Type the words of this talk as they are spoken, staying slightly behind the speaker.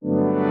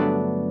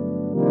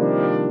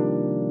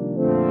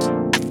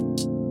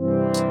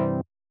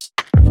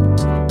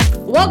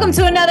Welcome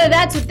to another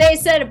That's What They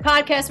Said, a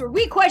podcast where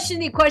we question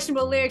the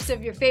questionable lyrics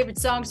of your favorite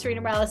songs.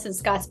 Serena Morales and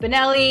Scott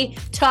Spinelli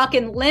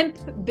talking Limp,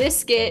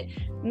 Bizkit,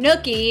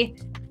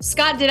 Nookie.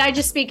 Scott, did I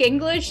just speak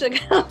English?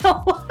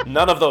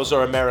 None of those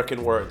are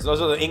American words. Those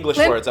are the English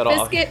Limp, words at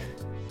all. Bizkit,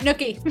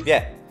 Nookie.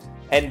 Yeah.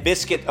 And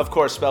biscuit, of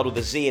course, spelled with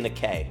a Z and a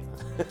K.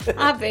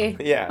 Humpy.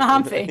 Yeah.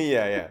 Humpy.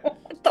 Yeah.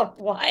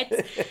 What?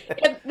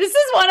 This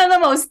is one of the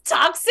most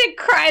toxic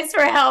cries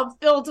for help,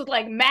 filled with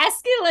like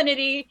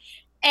masculinity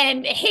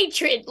and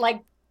hatred, like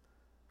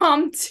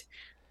pumped,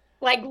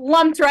 like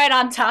lumped right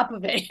on top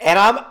of it. And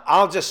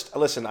I'll just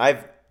listen.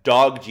 I've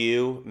dogged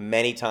you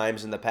many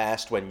times in the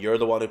past when you're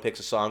the one who picks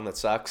a song that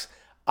sucks.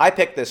 I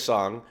picked this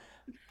song.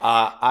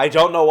 I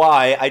don't know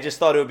why. I just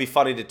thought it would be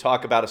funny to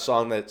talk about a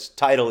song that's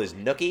title is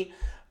Nookie.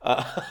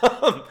 But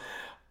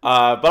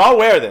I'll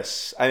wear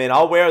this. I mean,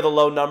 I'll wear the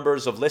low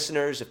numbers of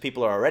listeners if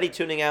people are already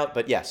tuning out.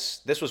 But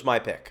yes, this was my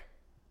pick.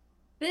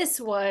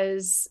 This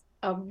was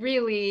a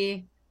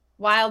really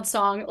wild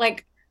song.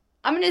 Like,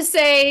 I'm going to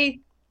say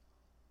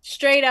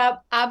straight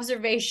up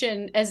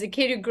observation as a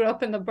kid who grew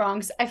up in the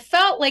Bronx. I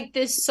felt like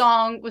this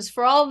song was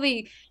for all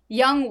the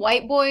young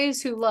white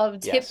boys who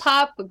loved hip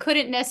hop but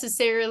couldn't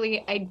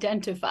necessarily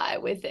identify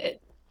with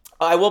it.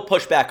 I will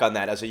push back on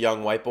that as a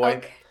young white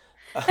boy.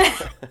 Okay.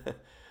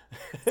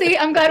 See,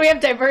 I'm glad we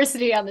have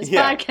diversity on this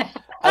podcast.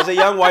 As a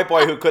young white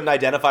boy who couldn't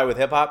identify with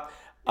hip hop,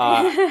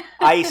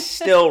 I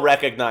still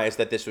recognize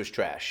that this was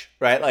trash,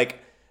 right? Like,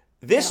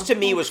 this to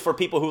me was for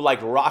people who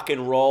like rock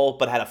and roll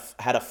but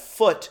had a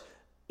foot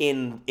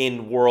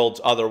in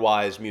worlds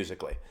otherwise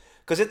musically,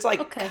 because it's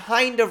like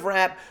kind of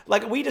rap.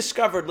 Like, we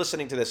discovered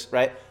listening to this,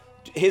 right?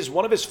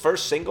 One of his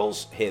first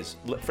singles,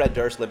 Fred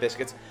Durst, Limp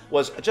Bizkit,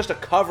 was just a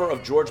cover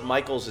of George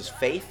Michael's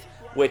 "Faith,"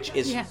 which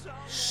is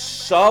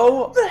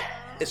so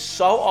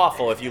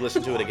awful if you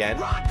listen to it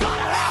again.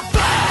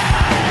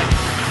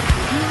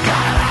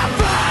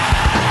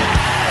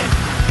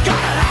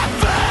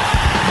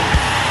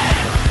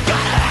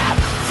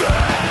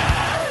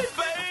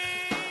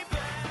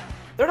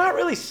 They're not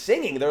really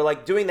singing. They're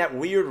like doing that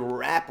weird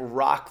rap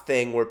rock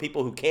thing where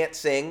people who can't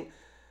sing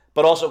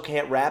but also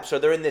can't rap, so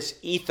they're in this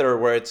ether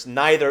where it's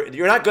neither.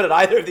 You're not good at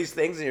either of these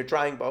things and you're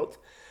trying both.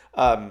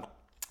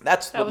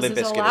 That's what Limp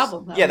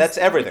Bizkit is. That's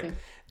everything.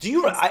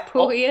 That's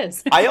who he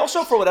is. I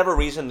also, for whatever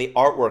reason, the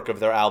artwork of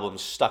their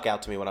albums stuck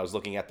out to me when I was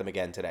looking at them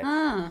again today.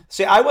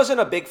 See, I wasn't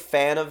a big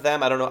fan of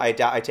them. I don't know. I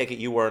take it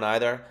you weren't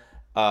either.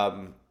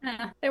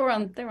 They were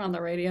on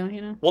the radio,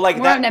 you know. Well, like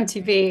we're on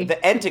MTV.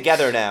 The End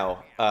Together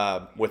Now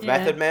with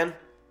Method Man.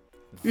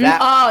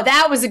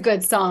 That was a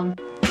good song.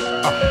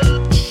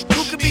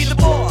 Who could be the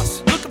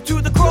boss? Look up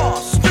to the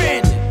cross,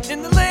 stranded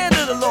in the land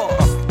of the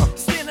lost,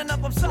 standing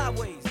up, I'm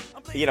sideways.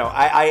 You know,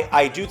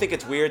 I do think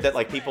it's weird that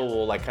like people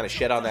will like kind of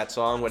shit on that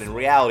song when in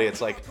reality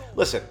it's like,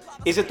 listen,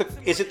 is it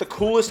the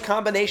coolest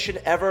combination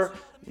ever?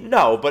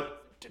 No,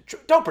 but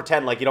don't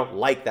pretend like you don't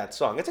like that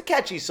song. It's a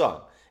catchy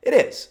song. It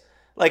is.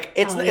 Like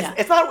it's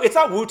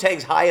not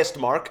Wu-Tang's highest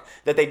mark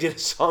that they did a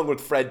song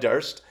with Fred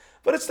Durst,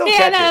 but it's still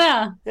catchy.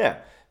 No. Yeah.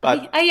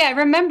 But I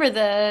remember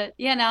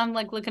now I'm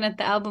like looking at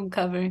the album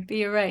cover. But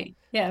you're right.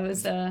 Yeah, it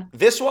was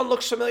This one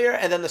looks familiar,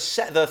 and then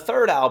the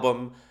third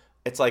album,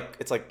 it's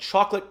like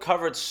chocolate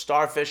covered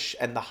starfish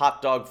and the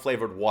hot dog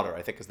flavored water,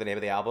 I think is the name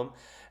of the album.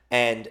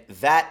 And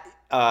that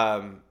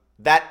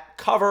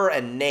cover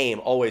and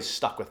name always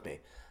stuck with me.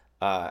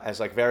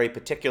 As like very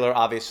particular,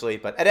 obviously,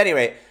 but at any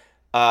rate,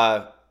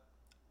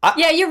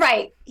 you're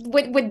right.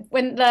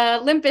 When the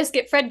Limp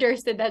Bizkit Fred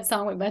Durst did that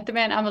song with Method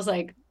Man, I was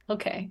like,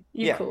 okay,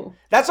 you're cool.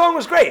 That song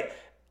was great.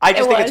 I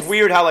just think it's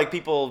weird how like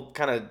people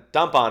kind of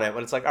dump on it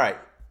when it's like, all right,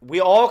 we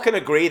all can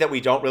agree that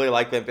we don't really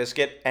like Limp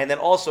Bizkit, and then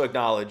also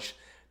acknowledge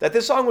that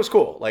this song was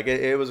cool. Like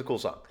it was a cool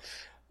song.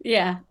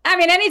 Yeah, I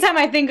mean, anytime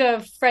I think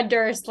of Fred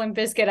Durst, Limp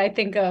Bizkit, I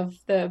think of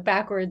the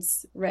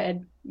backwards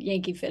red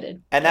Yankee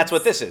fitted. And that's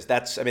what this is.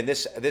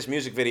 This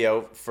music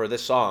video for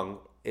this song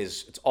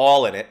it's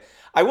all in it.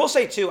 I will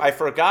say, too, I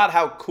forgot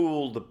how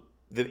cool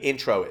the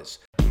intro is.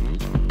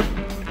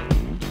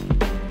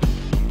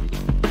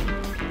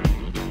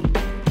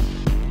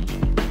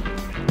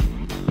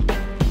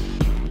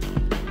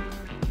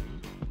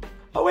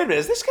 Oh, wait a minute.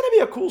 Is this going to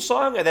be a cool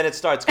song? And then it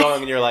starts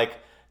going and you're like,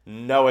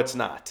 no, it's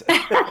not.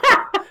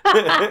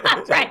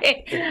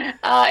 Right.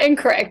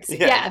 Incorrect.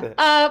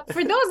 Yeah.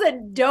 For those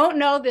that don't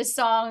know this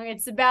song,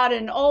 it's about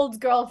an old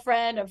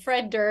girlfriend of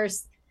Fred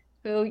Durst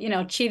who,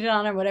 cheated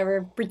on her,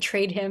 whatever,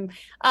 betrayed him.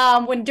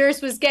 When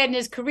Durst was getting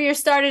his career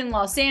started in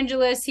Los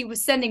Angeles, he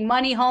was sending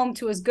money home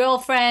to his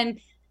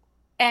girlfriend.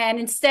 And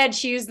instead,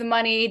 she used the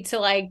money to,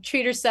 like,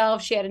 treat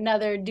herself. She had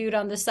another dude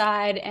on the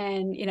side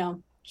and,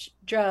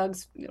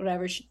 drugs,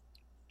 whatever.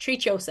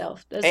 Treat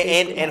yourself.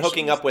 And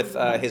hooking up with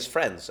his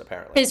friends,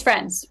 apparently. His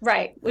friends,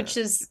 right. Which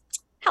is,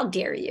 how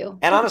dare you?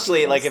 And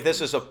honestly, like, if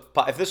this was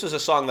a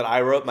song that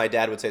I wrote, my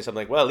dad would say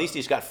something like, well, at least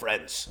he's got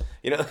friends.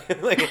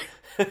 Like...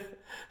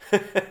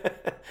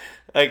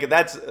 Like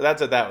that's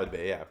what that would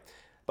be, yeah.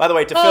 By the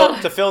way,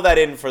 to fill that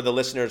in for the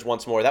listeners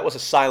once more, that was a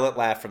silent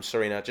laugh from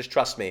Serena. Just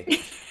trust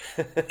me.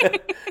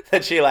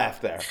 that she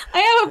laughed there. I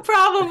have a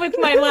problem with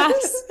my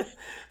laughs.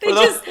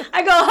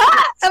 I go,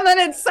 ha! And then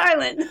it's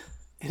silent.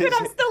 But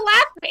I'm still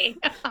laughing.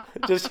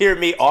 Just hear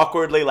me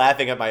awkwardly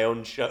laughing at my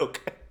own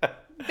joke.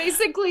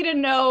 Basically, to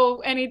know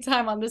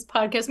anytime on this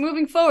podcast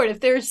moving forward, if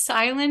there's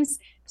silence,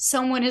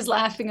 someone is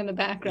laughing in the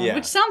background,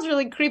 which sounds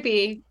really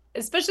creepy,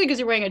 especially because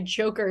you're wearing a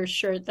Joker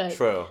shirt that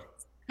True.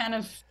 kind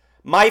of...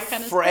 My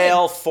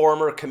frail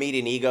former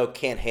comedian ego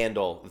can't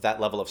handle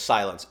that level of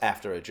silence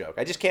after a joke.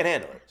 I just can't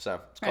handle it. So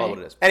let's call it what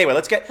it is. Anyway,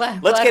 let's get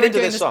into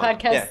this song.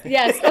 Podcast.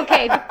 Yeah. Yes.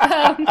 Okay.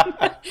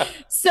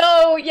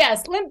 So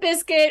yes, Limp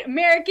Bizkit,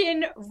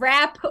 American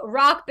rap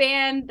rock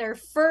band. Their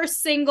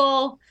first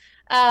single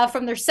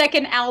from their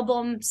second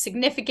album,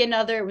 Significant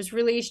Other. It was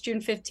released June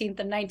 15th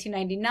of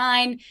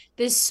 1999.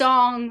 This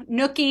song,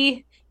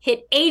 Nookie,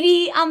 hit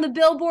 80 on the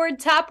Billboard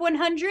Top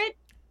 100.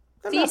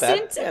 Decent. Not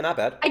bad. Yeah, not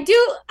bad.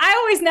 I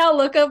always now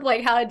look up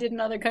like how it did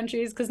in other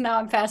countries because now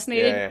I'm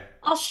fascinated. Yeah.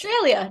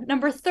 Australia,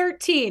 number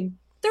 13.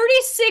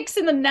 36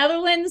 in the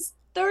Netherlands,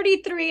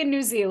 33 in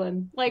New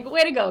Zealand. Like,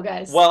 way to go,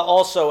 guys. Well,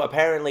 also,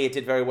 apparently it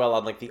did very well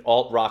on like the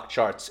alt-rock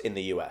charts in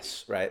the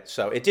US, right?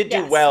 So it did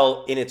do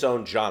well in its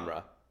own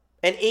genre.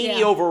 And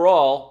 80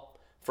 overall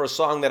for a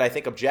song that I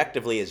think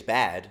objectively is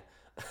bad.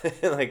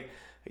 Like,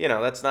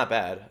 that's not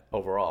bad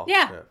overall.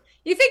 Yeah.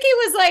 You think he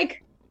was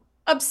like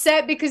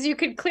upset because you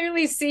could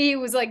clearly see he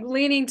was like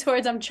leaning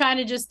towards, I'm trying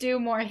to just do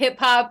more hip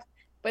hop,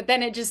 but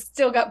then it just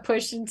still got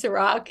pushed into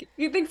rock.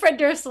 You think Fred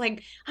Durst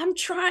like, I'm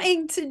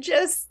trying to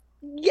just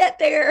get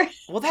there.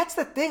 Well, that's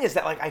the thing is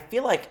that like I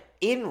feel like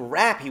in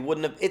rap he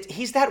wouldn't have.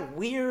 He's that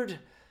weird,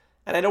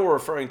 and I know we're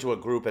referring to a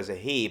group as a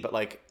he, but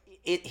like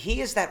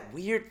he is that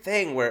weird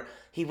thing where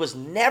he was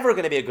never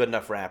going to be a good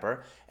enough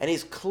rapper, and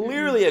he's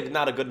clearly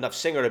not a good enough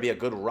singer to be a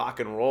good rock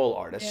and roll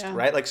artist,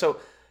 right? Like so,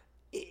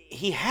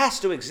 he has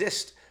to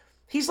exist.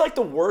 He's like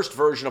the worst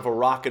version of a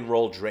rock and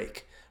roll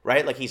Drake,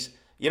 right? Like he's,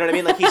 you know what I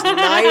mean? Like he's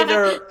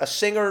neither a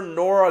singer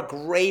nor a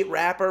great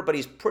rapper, but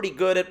he's pretty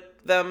good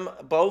at them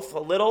both a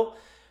little.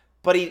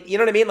 But he, you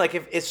know what I mean? Like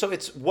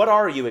it's what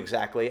are you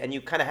exactly? And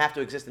you kind of have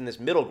to exist in this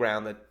middle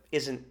ground that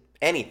isn't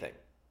anything.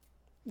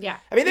 Yeah.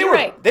 I mean,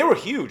 they were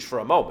huge for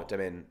a moment. I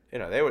mean,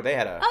 they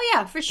had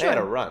a for sure. They had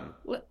a run.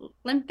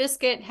 Limp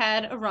Bizkit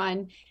had a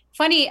run.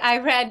 Funny, I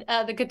read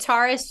the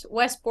guitarist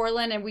Wes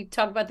Borland, and we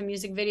talk about the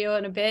music video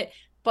in a bit.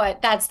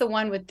 But that's the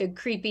one with the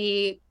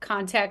creepy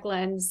contact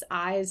lens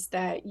eyes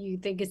that you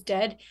think is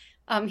dead.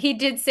 He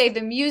did say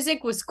the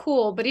music was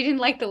cool, but he didn't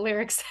like the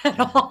lyrics at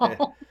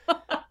all.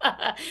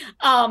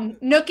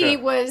 Nookie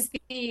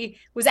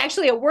was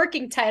actually a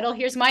working title.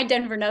 Here's my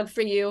Denver Nug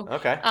for you.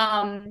 Okay.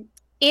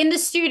 In the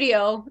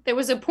studio, there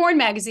was a porn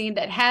magazine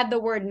that had the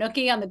word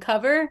Nookie on the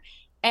cover.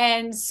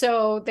 And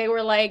so they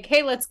were like,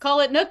 hey, let's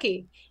call it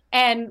Nookie.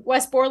 And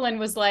Wes Borland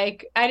was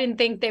like, I didn't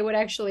think they would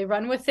actually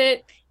run with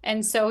it.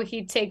 And so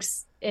he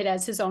takes it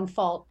as his own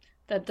fault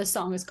that the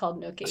song is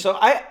called Nookie. So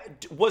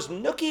was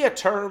Nookie a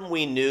term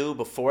we knew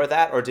before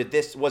that, or did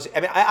this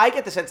I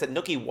get the sense that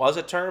Nookie was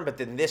a term, but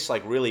then this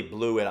like really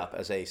blew it up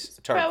as a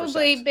term.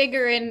 Probably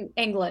bigger in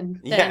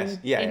England than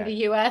in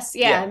the US.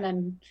 Yeah, and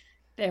then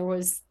there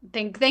was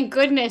thank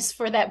goodness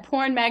for that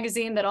porn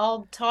magazine that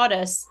all taught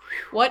us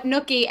what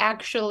Nookie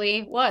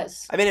actually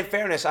was. I mean, in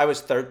fairness, I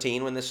was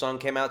 13 when this song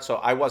came out, so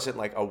I wasn't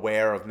like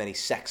aware of many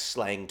sex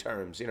slang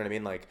terms. You know what I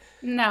mean? Like,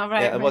 no,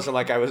 right? Yeah, it wasn't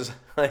like I was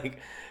like,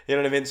 you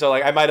know what I mean? So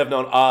like, I might have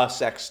known a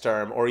sex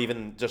term or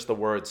even just the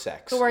word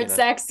sex. The word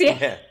sex,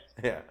 yeah.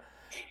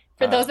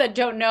 For those that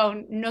don't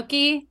know,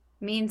 Nookie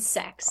means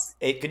sex.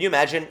 Can you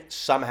imagine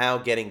somehow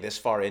getting this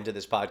far into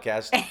this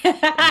podcast?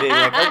 Being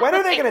like, when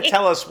are they going to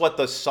tell us what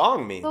the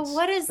song means? But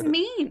what does it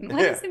mean? What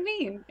does it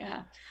mean?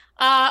 Yeah.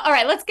 All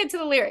right, let's get to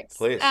the lyrics.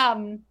 Please.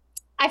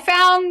 I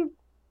found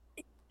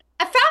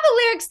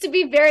the lyrics to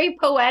be very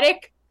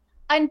poetic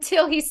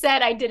until he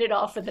said, I did it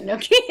all for the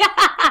Nookie.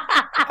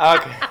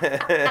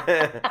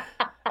 Okay.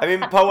 I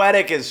mean,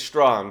 poetic is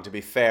strong, to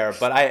be fair,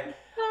 but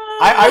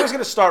I was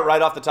going to start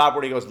right off the top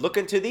where he goes, look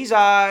into these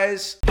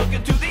eyes. Look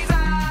into these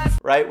eyes.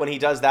 Right, when he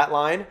does that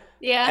line.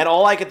 Yeah. And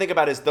all I can think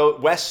about is the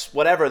Wes,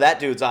 whatever that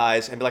dude's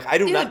eyes, and be like,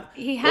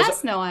 he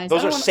has no eyes.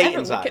 Those are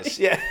Satan's eyes.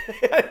 Yeah.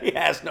 He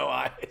has no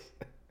eyes.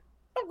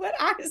 What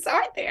eyes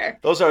are there?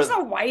 Those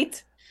are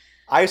white.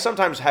 I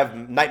sometimes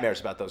have nightmares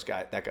about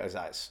that guy's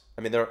eyes.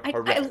 I mean, they're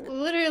horrific. I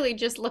literally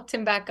just looked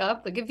him back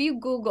up. Like, if you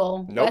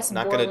Google Wes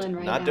Borland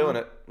right now. Not doing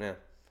it. Yeah.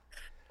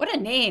 What a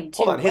name,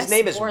 too. Hold on. His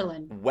name is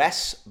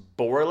Wes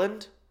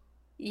Borland?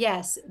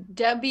 Yes.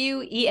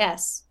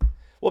 W-E-S.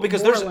 Well,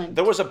 because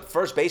there was a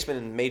first baseman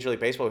in Major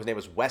League Baseball whose name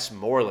was Wes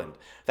Moreland.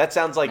 That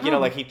sounds like,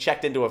 like he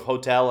checked into a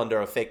hotel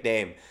under a fake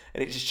name,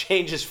 and he just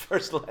changed his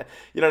first name.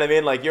 You know what I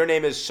mean? Like, your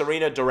name is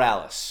Serena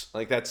Doralis.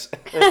 Like, that's...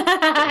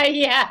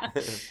 Yeah.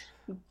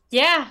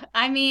 Yeah,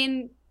 I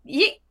mean,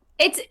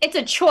 it's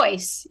a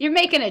choice. You're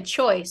making a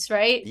choice,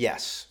 right?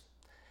 Yes.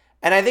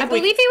 And I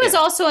believe he was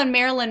also in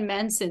Marilyn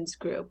Manson's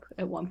group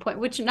at one point,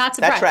 which not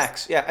surprised. That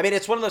tracks. Yeah, I mean,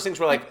 it's one of those things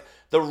where like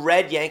the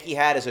red Yankee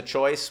hat is a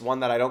choice, one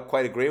that I don't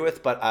quite agree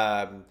with, but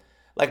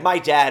like my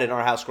dad in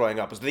our house growing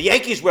up was the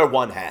Yankees wear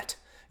one hat.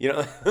 You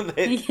know,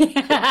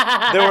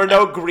 there were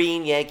no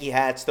green Yankee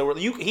hats.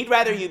 He'd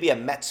rather you be a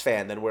Mets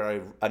fan than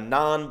wear a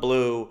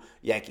non-blue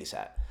Yankees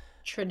hat.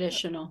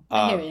 Traditional.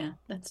 I hear you.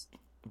 That's.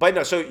 But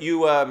no, so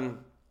you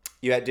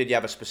did you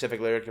have a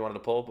specific lyric you wanted to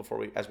pull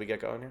as we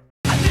get going here?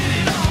 I did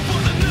it all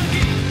for the nookie.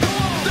 The nookie.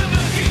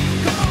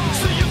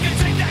 So you can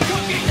take that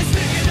cookie and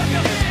stick it up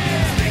your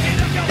head. Stick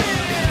it up your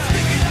head.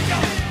 Stick it up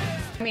your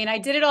head. I mean, I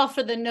did it all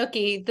for the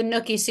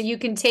nookie, so you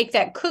can take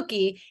that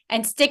cookie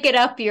and stick it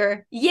up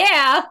your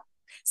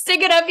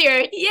stick it up your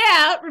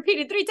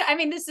repeated 3 times. I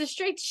mean, this is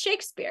straight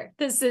Shakespeare.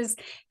 This is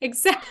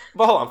exactly.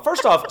 Well, hold on.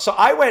 First off, so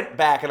I went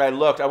back and I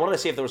looked. I wanted to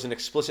see if there was an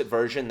explicit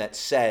version that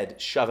said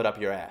 "shove it up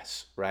your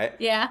ass," right?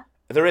 Yeah.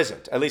 There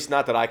isn't, at least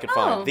not that I could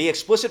find. The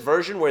explicit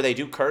version where they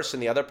do curse in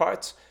the other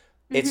parts,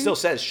 it still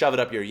says "shove it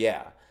up your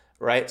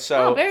right?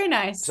 So very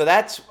nice. So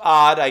that's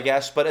odd, I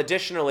guess. But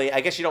additionally,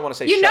 I guess you don't want to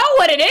say. You know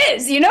what it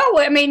is. You know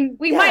what I mean.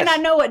 We might Yes. not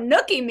know what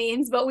nookie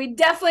means, but we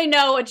definitely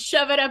know what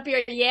shove it up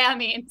your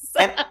means.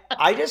 And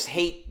I just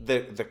hate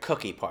the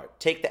cookie part.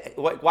 Take that.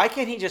 Why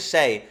can't he just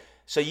say,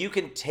 so you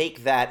can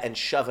take that and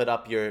shove it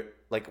up your,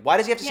 like, why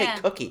does he have to say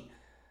cookie?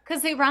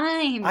 Because they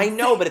rhyme. I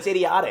know, but it's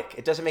idiotic.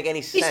 It doesn't make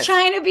any sense. He's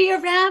trying to be a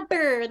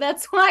rapper.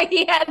 That's why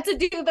he had to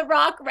do the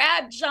rock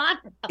rap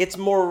genre. It's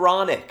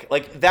moronic.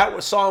 Like,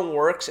 that song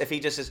works if he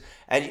just says,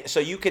 and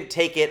so you can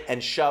take it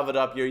and shove it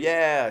up your,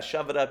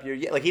 shove it up your,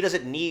 Like, he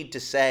doesn't need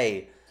to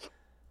say,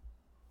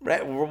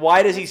 right?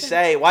 Why does he,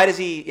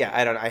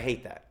 I don't know. I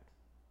hate that.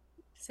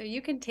 So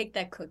you can take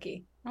that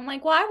cookie. I'm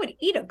like, well, I would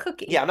eat a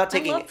cookie. Yeah, I'm not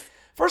taking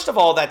First of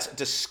all, that's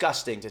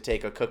disgusting to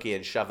take a cookie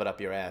and shove it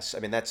up your ass. I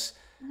mean, that's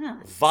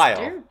vile.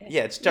 Dirty.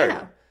 Yeah, it's dirty.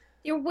 Yeah.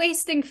 You're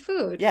wasting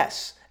food.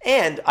 Yes.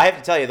 And I have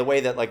to tell you, the way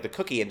that like the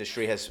cookie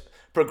industry has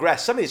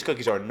progressed, some of these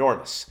cookies are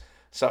enormous.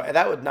 So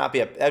that would not be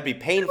that'd be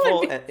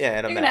painful and a you're mess.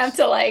 You're going to have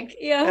to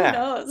who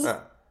knows?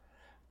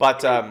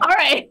 But all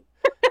right.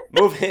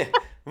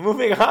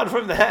 moving on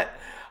from that,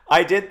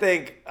 I did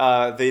think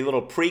the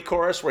little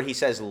pre-chorus where he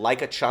says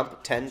 "like a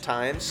chump" 10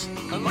 times.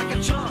 Like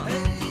a chump.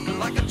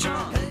 Like a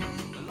chump.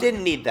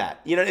 Didn't need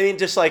that. You know what I mean?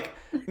 Just like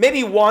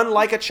maybe one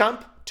like a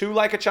chump. 2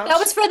 like a chump. That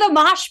was for the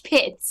mosh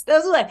pits.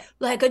 Those were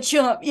like a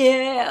chump.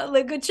 Yeah,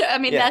 like a chump. I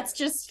mean, that's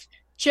just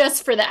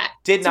for that.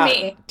 Did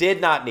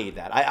not need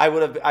that. I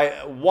would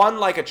have. One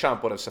like a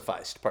chump would have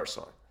sufficed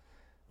personally.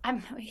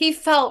 He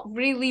felt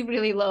really,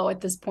 really low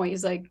at this point.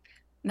 He's like,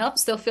 nope,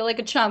 still feel like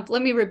a chump.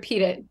 Let me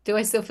repeat it. Do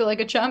I still feel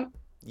like a chump?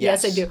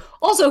 Yes, I do.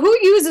 Also, who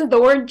uses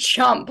the word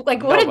chump?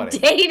 Like, what a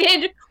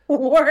dated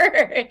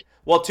word.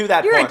 Well, to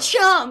that point. You're a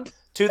chump.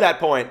 To that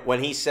point,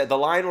 when he said the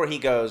line where he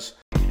goes,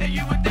 And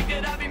you would think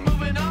that I'd be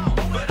moving on,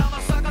 but I'm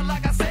a sucker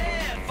like I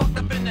said, fucked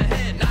up in the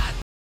head.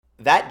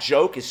 That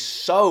joke is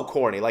so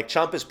corny. Like,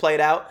 chump is played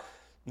out.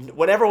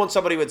 When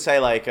somebody would say,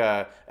 like,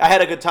 I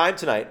had a good time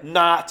tonight.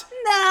 Not.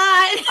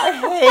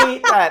 I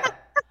hate that.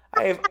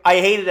 I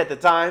hate it at the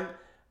time.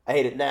 I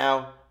hate it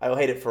now. I will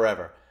hate it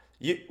forever.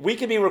 We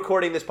could be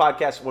recording this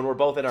podcast when we're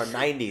both in our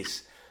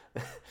 90s.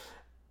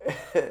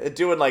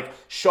 Doing, like,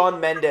 Shawn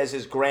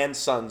Mendes'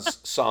 grandson's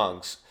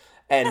songs.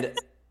 And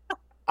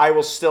I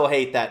will still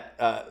hate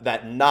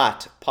that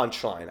not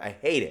punchline. I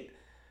hate it.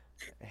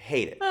 I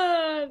hate it.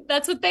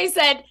 That's what they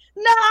said.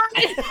 Not.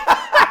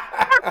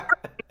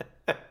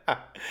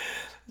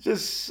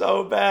 Just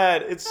so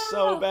bad. It's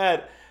so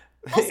bad.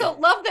 Also,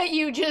 love that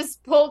you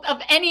just pulled,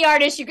 of any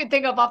artist you could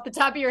think of off the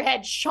top of your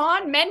head,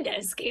 Shawn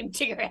Mendes came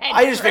to your head.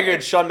 I just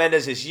figured Shawn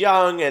Mendes is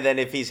young, and then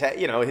if he's,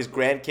 his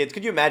grandkids.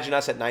 Could you imagine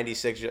us at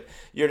 96?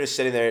 You're just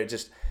sitting there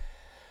just...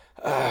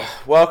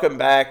 welcome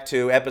back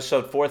to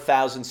episode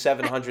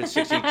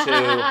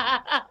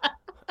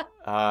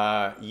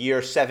 4762,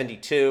 year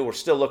 72. We're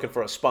still looking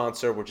for a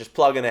sponsor. We're just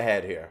plugging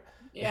ahead here.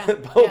 Yeah,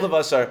 Both of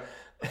us are...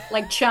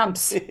 like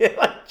chumps. Yeah,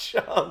 like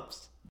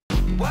chumps.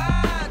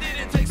 Why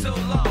did it take so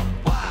long?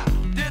 Why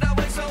did I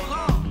wait so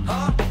long?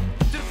 Huh?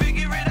 To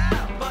figure it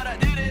out, but I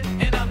did it,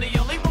 and I'm the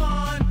only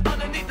one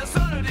underneath the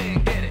sun who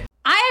didn't get it.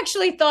 I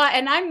actually thought,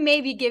 and I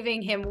may be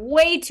giving him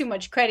way too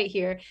much credit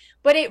here,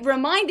 but it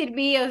reminded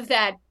me of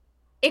that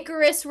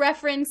Icarus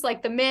reference,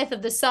 like the myth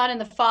of the son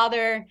and the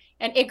father,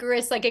 and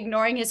Icarus like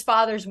ignoring his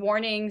father's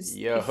warnings.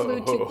 He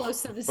flew too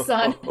close to the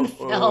sun and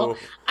fell.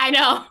 I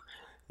know.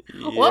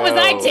 What was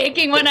I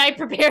taking when I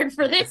prepared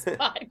for this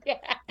podcast?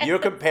 You're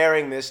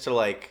comparing this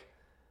to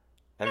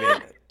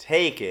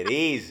take it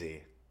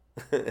easy.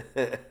 For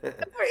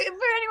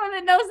anyone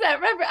that knows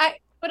that reference,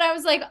 but I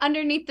was like,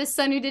 underneath the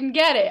sun who didn't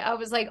get it. I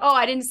was like, oh,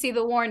 I didn't see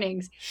the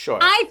warnings. Sure.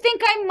 I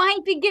think I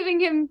might be giving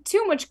him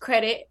too much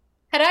credit.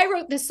 Had I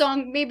wrote this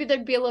song, maybe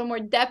there'd be a little more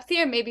depth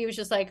here. Maybe it was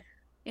just like,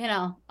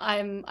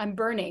 I'm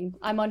burning.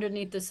 I'm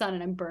underneath the sun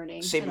and I'm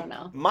burning. See, I don't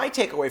know. My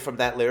takeaway from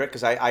that lyric,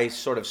 because I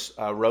sort of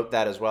wrote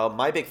that as well.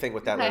 My big thing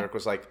with that lyric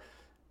was like,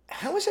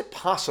 how is it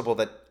possible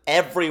that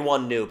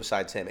everyone knew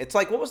besides him? It's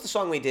like, what was the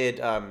song we did?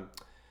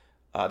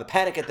 The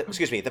Panic at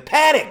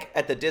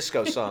the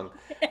Disco song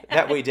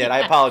that we did. I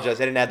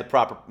apologize. I didn't have the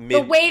proper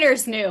The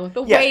waiters knew.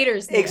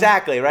 Waiters knew.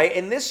 Exactly, right?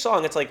 In this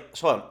song, it's like,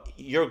 so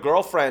your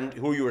girlfriend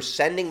who you were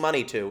sending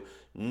money to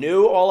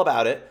knew all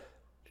about it.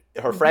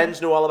 Her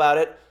friends knew all about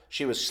it.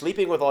 She was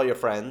sleeping with all your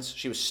friends.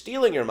 She was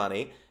stealing your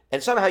money.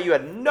 And somehow you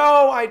had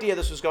no idea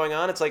this was going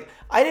on. It's like,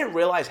 I didn't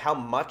realize how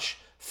much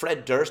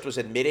Fred Durst was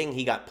admitting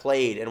he got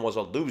played and was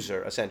a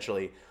loser,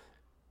 essentially,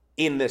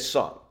 in this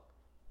song.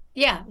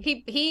 Yeah,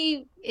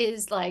 he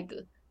is like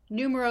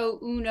numero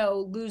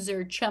uno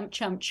loser chump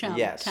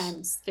Yes.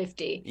 times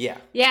 50. Yeah.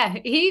 Yeah,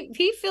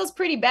 he feels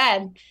pretty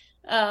bad.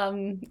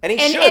 And he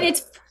should. And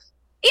it's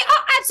yeah,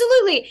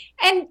 absolutely.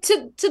 And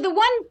to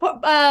the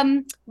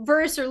one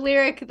verse or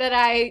lyric that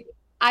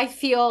I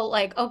feel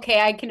like, okay,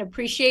 I can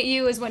appreciate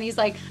you, is when he's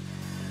like,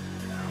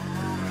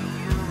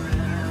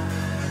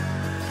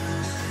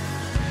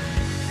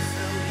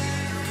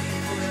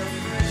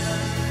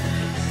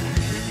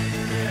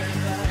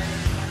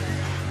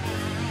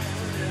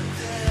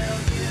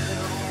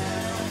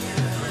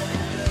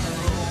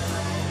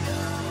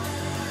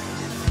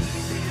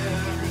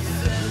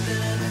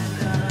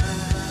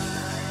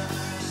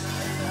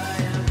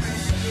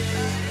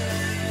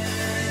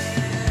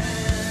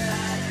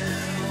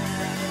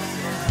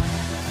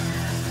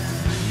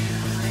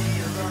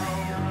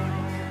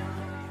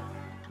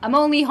 I'm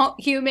only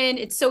human.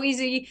 It's so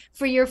easy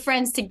for your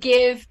friends to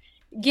give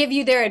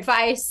you their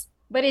advice,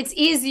 but it's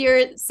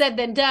easier said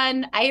than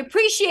done. I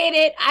appreciate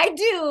it. I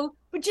do,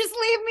 but just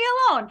leave me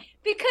alone.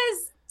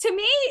 Because to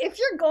me, if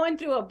you're going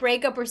through a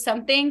breakup or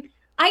something,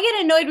 I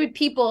get annoyed with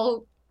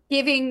people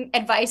giving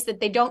advice that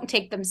they don't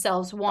take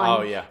themselves, one.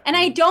 Oh, yeah. And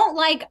I don't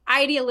like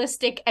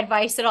idealistic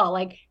advice at all.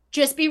 Like,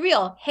 just be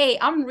real. Hey,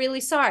 I'm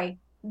really sorry.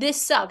 This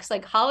sucks.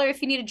 Like, holler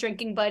if you need a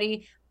drinking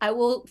buddy. I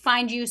will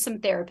find you some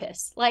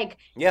therapists. Like,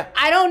 Yeah.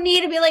 I don't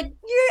need to be like,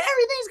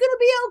 everything's going to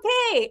be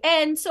okay.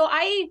 And so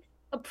I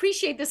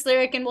appreciate this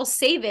lyric and will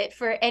save it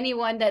for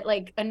anyone that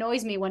like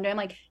annoys me one day. I'm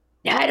like,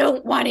 I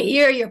don't want to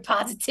hear your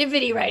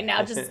positivity right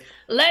now. Just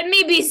let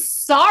me be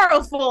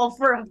sorrowful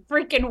for a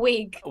freaking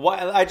week. Well,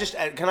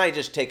 can I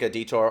just take a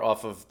detour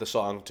off of the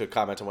song to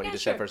comment on what you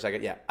just said for a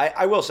second? Yeah,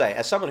 I will say,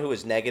 as someone who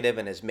is negative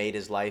and has made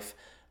his life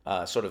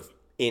sort of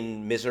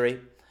in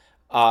misery,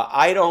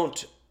 I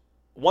don't.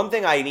 One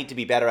thing I need to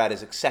be better at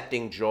is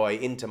accepting joy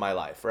into my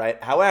life, right?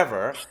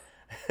 However,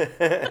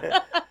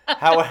 Yeah.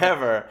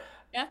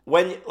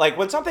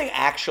 when something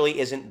actually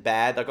isn't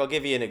bad, like I'll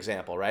give you an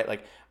example, right?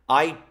 Like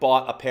I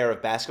bought a pair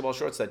of basketball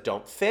shorts that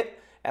don't fit,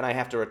 and I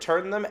have to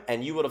return them,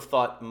 and you would have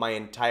thought my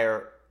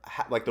entire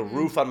like the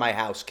roof on my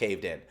house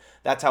caved in.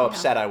 That's how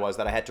upset I was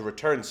that I had to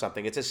return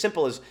something. It's as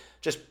simple as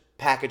just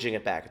packaging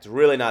it back. It's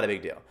really not a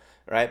big deal,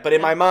 right? But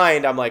in my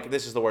mind, I'm like,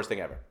 this is the worst thing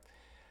ever.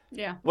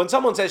 Yeah. When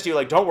someone says to you,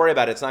 like, don't worry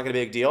about it, it's not going to be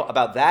a big deal,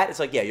 about that, it's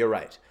like, yeah, you're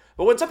right.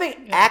 But when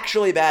something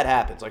actually bad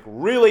happens, like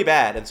really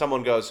bad, and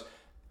someone goes,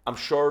 I'm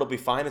sure it'll be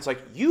fine, it's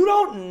like, you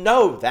don't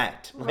know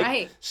that. Like,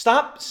 right.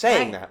 Stop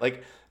saying that.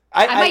 Like,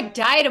 I might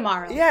die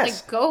tomorrow.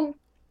 Yes. Like, go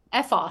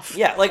F off.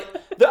 Yeah, like,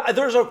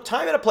 there's a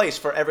time and a place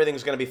for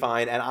everything's going to be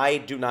fine, and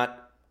I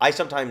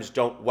sometimes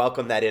don't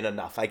welcome that in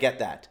enough. I get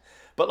that.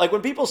 But, like,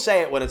 when people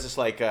say it when it's just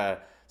like,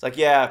 it's like,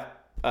 yeah,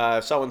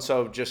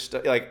 so-and-so just,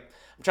 like,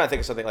 I'm trying to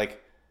think of something like,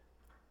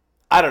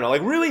 I don't know,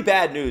 like really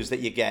bad news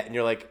that you get, and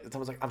you're like,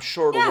 someone's like, I'm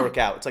sure it'll work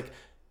out. It's like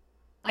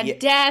a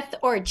death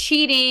or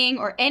cheating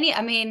or any.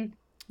 I mean,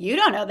 you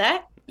don't know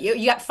that.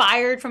 You got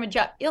fired from a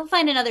job. You'll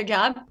find another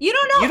job. You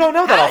don't know. You don't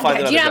know that I'll find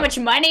another job. Do you know how much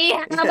money,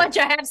 how much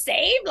I have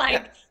saved?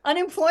 Like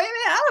unemployment?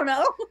 I don't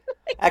know.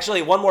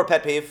 Actually, one more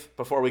pet peeve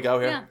before we go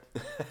here.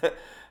 Yeah.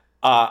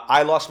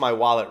 I lost my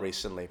wallet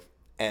recently,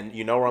 and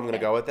you know where I'm going to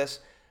go with this.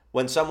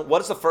 What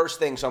is the first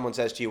thing someone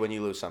says to you when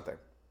you lose something?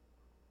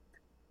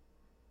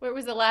 Where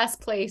was the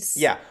last place?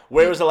 Yeah,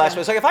 where was the last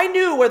place? Like, if I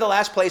knew where the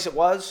last place it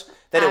was,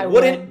 then it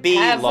wouldn't be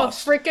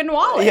lost. Have a freaking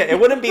wallet. Yeah, it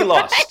wouldn't be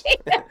lost.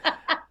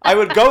 I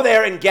would go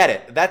there and get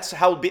it. That's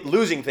how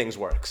losing things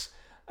works.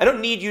 I don't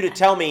need you to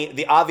tell me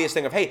the obvious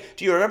thing of, hey,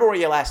 do you remember where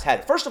you last had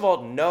it? First of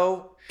all,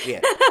 no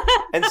shit.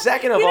 And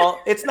second of all,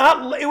 it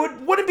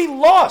wouldn't be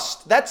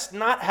lost. That's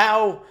not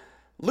how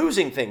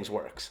losing things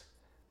works.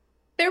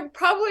 There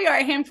probably are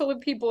a handful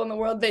of people in the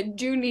world that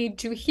do need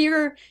to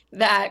hear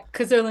that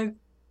because they're like,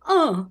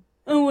 oh,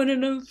 I want to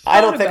know. I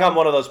don't think I'm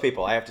one of those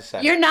people, I have to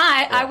say. You're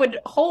not. Yeah. I would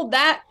hold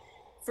that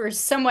for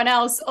someone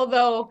else.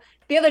 Although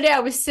the other day I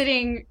was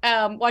sitting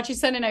watching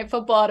Sunday Night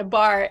Football at a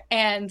bar,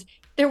 and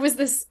there was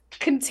this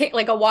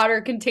like a water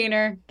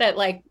container that,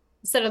 like,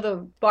 instead of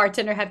the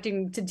bartender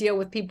having to deal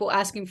with people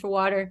asking for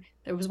water,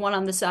 there was one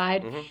on the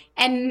side. Mm-hmm.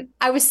 And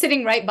I was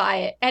sitting right by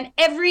it. And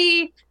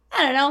every,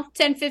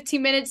 10,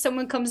 15 minutes,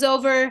 someone comes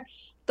over.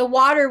 The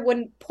water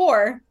wouldn't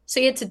pour, so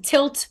you had to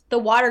tilt the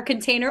water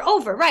container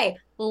over. Right.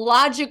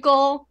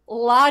 Logical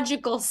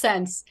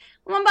sense.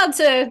 I'm about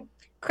to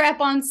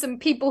crap on some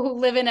people who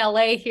live in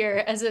LA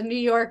here as a New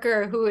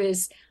Yorker who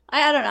is,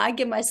 I don't know, I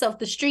give myself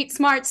the street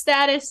smart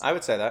status. I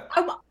would say that.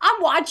 I'm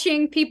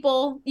watching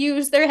people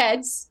use their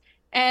heads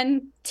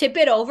and tip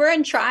it over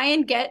and try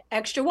and get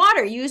extra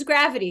water. Use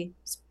gravity.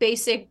 It's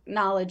basic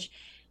knowledge.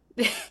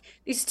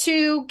 These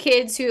two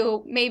kids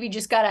who maybe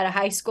just got out of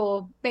high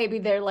school, maybe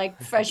they're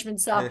like freshmen,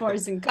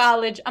 sophomores in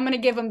college. I'm going to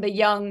give them the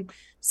young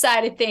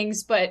side of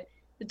things, but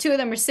the two of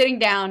them are sitting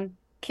down.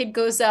 Kid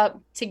goes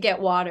up to get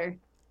water,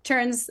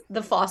 turns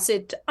the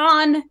faucet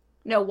on,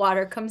 no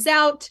water comes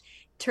out,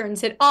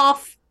 turns it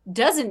off,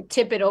 doesn't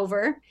tip it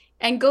over,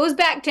 and goes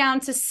back down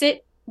to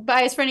sit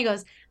by his friend. He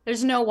goes,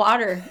 there's no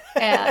water.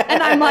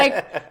 And I'm like,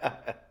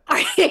 are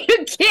you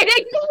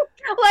kidding me?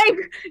 Like,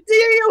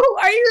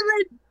 are you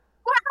like,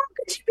 well, how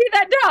could you be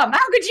that dumb?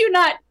 How could you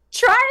not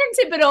try and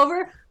tip it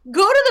over,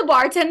 go to the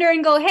bartender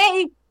and go,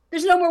 hey,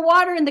 there's no more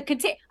water in the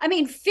container. I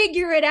mean,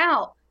 figure it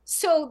out.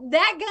 So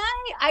that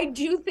guy, I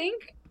do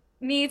think,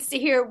 needs to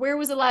hear, where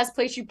was the last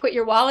place you put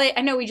your wallet?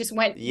 I know we just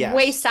went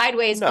way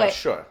sideways, but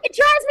sure. It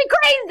drives me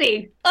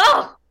crazy.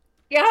 Oh,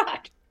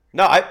 God.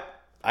 No,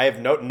 I have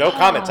no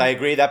comments. I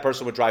agree that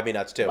person would drive me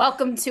nuts too.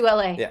 Welcome to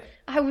LA. Yeah.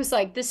 I was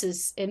like, this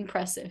is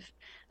impressive.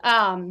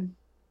 All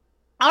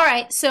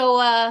right,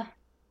 so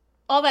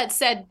all that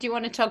said, do you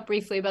want to talk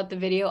briefly about the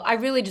video? I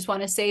really just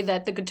want to say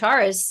that the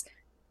guitarist,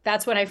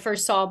 that's when I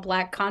first saw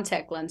black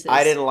contact lenses.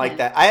 I didn't like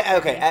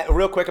that.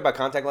 Real quick about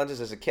contact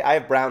lenses. As a kid, I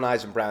have brown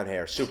eyes and brown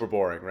hair. Super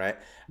boring, right?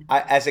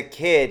 As a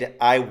kid,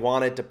 I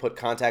wanted to put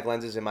contact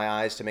lenses in my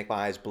eyes to make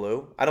my eyes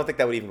blue. I don't think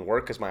that would even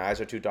work because my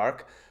eyes are too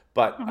dark.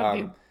 But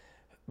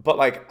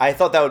like I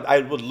thought that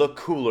I would look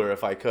cooler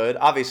if I could.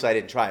 Obviously, I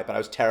didn't try it, but I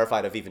was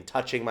terrified of even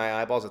touching my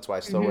eyeballs. That's why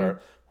I still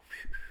wear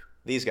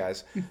these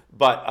guys.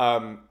 But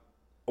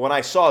when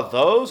I saw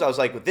those, I was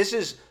like, this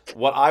is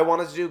what I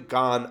wanted to do,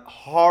 gone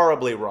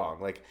horribly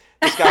wrong. Like,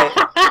 this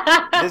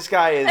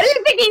guy is... I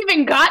didn't think he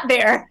even got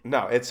there.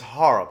 No, it's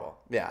horrible.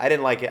 Yeah, I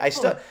didn't like it. I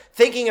still...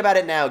 Thinking about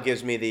it now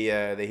gives me the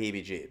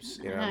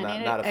heebie-jeebs. You know,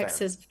 I'm not a fan. X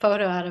his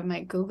photo out of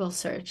my Google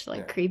search,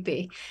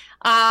 creepy.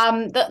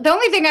 The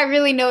only thing I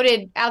really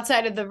noted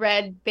outside of the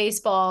red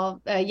baseball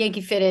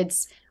Yankee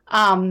Fitteds,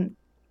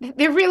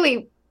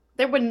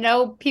 there were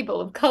no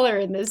people of color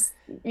in this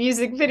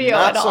music video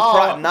at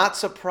all. Not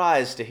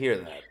surprised to hear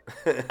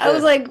that. I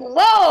was like,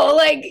 whoa,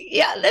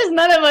 there's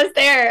none of us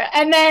there.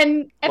 And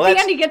then at the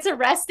end, he gets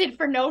arrested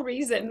for no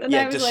reason. And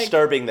I was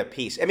disturbing the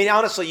peace. I mean,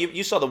 honestly,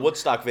 you saw the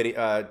Woodstock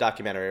video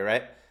documentary,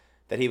 right?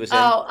 That he was in.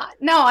 Oh,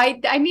 no,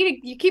 I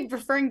need to, you keep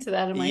referring to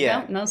that. I'm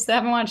like, no, still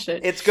haven't watched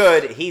it. It's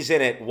good. He's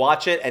in it.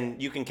 Watch it,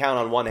 and you can count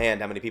on one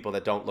hand how many people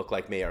that don't look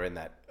like me are in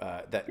that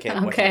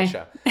can't watch the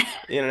show.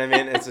 You know what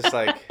I mean? It's just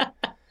like...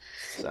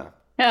 So.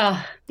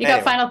 Yeah, you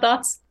got final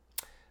thoughts?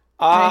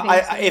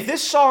 If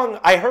this song,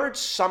 I heard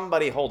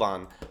somebody. Hold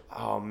on.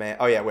 Oh man.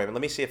 Oh yeah. Wait a minute.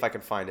 Let me see if I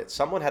can find it.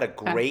 Someone had a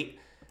great,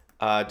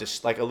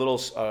 just like a little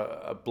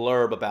a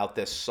blurb about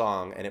this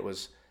song, and it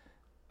was,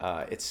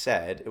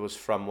 it was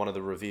from one of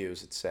the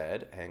reviews. It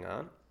said, hang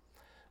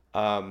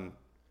on.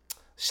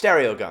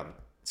 Stereo Gum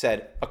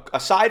said,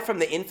 aside from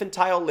the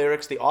infantile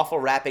lyrics, the awful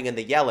rapping, and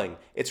the yelling,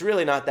 it's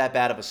really not that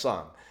bad of a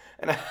song.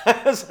 And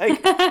I was like,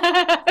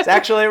 it's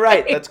actually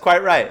right. That's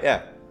quite right.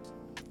 Yeah.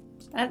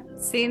 That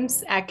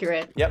seems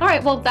accurate. Yep. All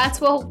right. Well, that's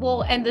what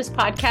we'll end this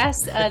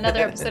podcast.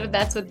 Another episode of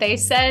That's What They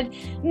Said.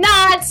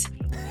 Not.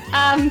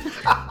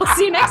 We'll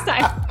see you next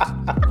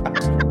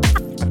time.